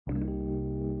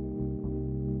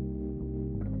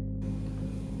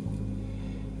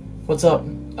What's up?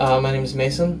 My name is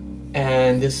Mason,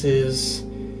 and this is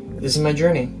my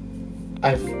journey.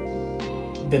 I've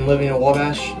been living in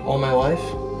Wabash all my life.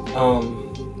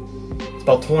 It's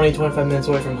about 20-25 minutes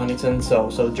away from Huntington, so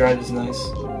the drive is nice.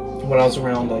 When I was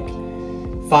around like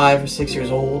 5 or 6 years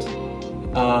old,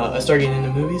 I started getting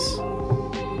into movies.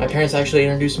 My parents actually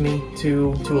introduced me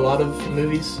to a lot of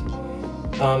movies,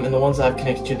 and the ones that I've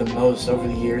connected to the most over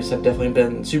the years have definitely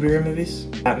been superhero movies.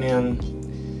 Batman,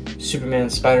 Superman,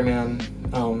 Spider-Man,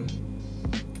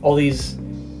 all these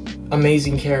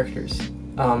amazing characters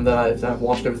that I've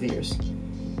watched over the years.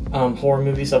 Horror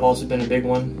movies have also been a big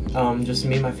one. Just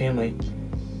me and my family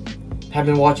have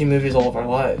been watching movies all of our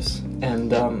lives,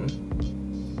 and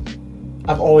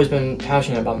I've always been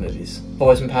passionate about movies. I've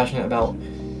always been passionate about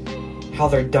how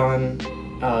they're done,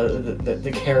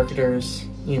 the characters,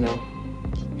 you know,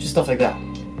 just stuff like that.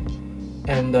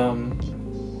 And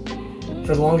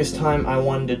for the longest time, I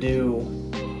wanted to do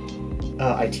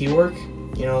IT work.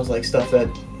 You know, it was like stuff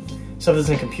that's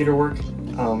in computer work.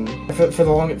 Like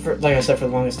I said, for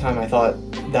the longest time, I thought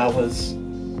that was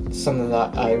something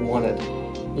that I wanted.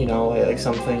 You know, like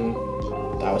something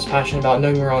that I was passionate about.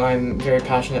 Don't get me wrong, I'm very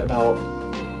passionate about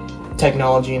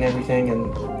technology and everything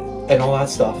and all that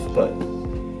stuff. But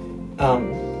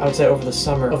I would say over the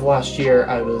summer of last year,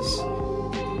 I don't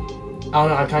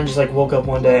know, I kind of just like woke up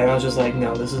one day and I was just like,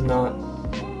 no, this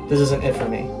isn't it for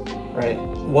me, right?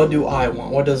 What do I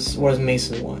want? What does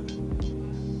Mason want?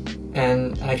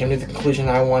 And I came to the conclusion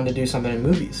that I wanted to do something in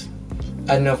movies.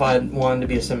 I didn't know if I wanted to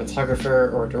be a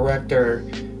cinematographer or a director,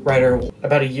 writer.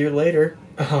 About a year later,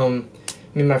 me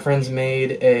and my friends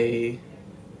made a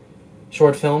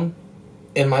short film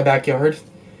in my backyard,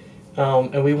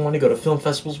 and we wanted to go to film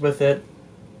festivals with it.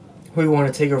 We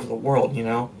wanted to take over the world, you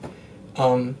know?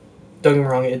 Don't get me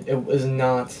wrong, it was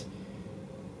not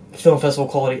film festival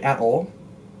quality at all.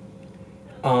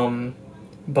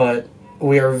 But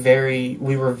we were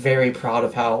very proud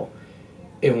of how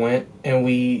it went, and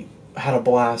we had a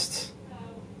blast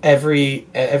every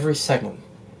second.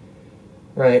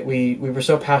 Right? We were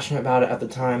so passionate about it at the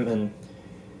time, and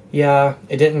yeah,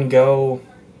 it didn't go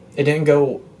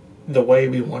the way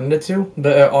we wanted it to,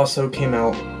 but it also came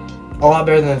out a lot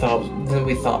better than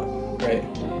we thought, right?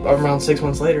 Around 6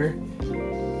 months later,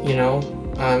 you know,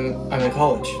 I'm in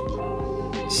college,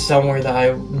 somewhere that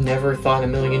I never thought in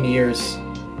a million years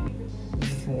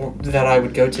that I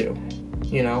would go to,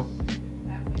 you know.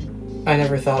 I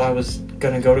never thought I was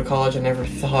gonna go to college. I never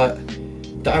thought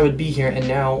that I would be here, and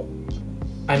now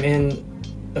I'm in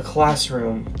a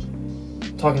classroom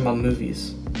talking about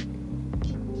movies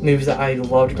that I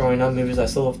loved growing up, movies I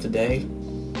still love today.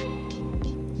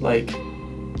 Like,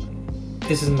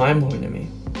 this is mind-blowing to me.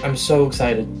 I'm so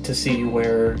excited to see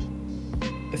where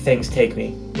things take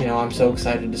me. You know, I'm so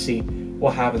excited to see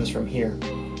what happens from here.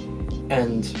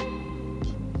 And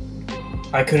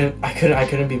I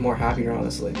couldn't be more happier,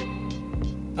 honestly.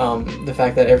 The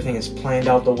fact that everything is planned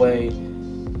out the way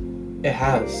it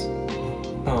has.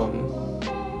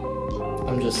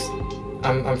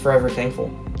 I'm forever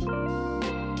thankful.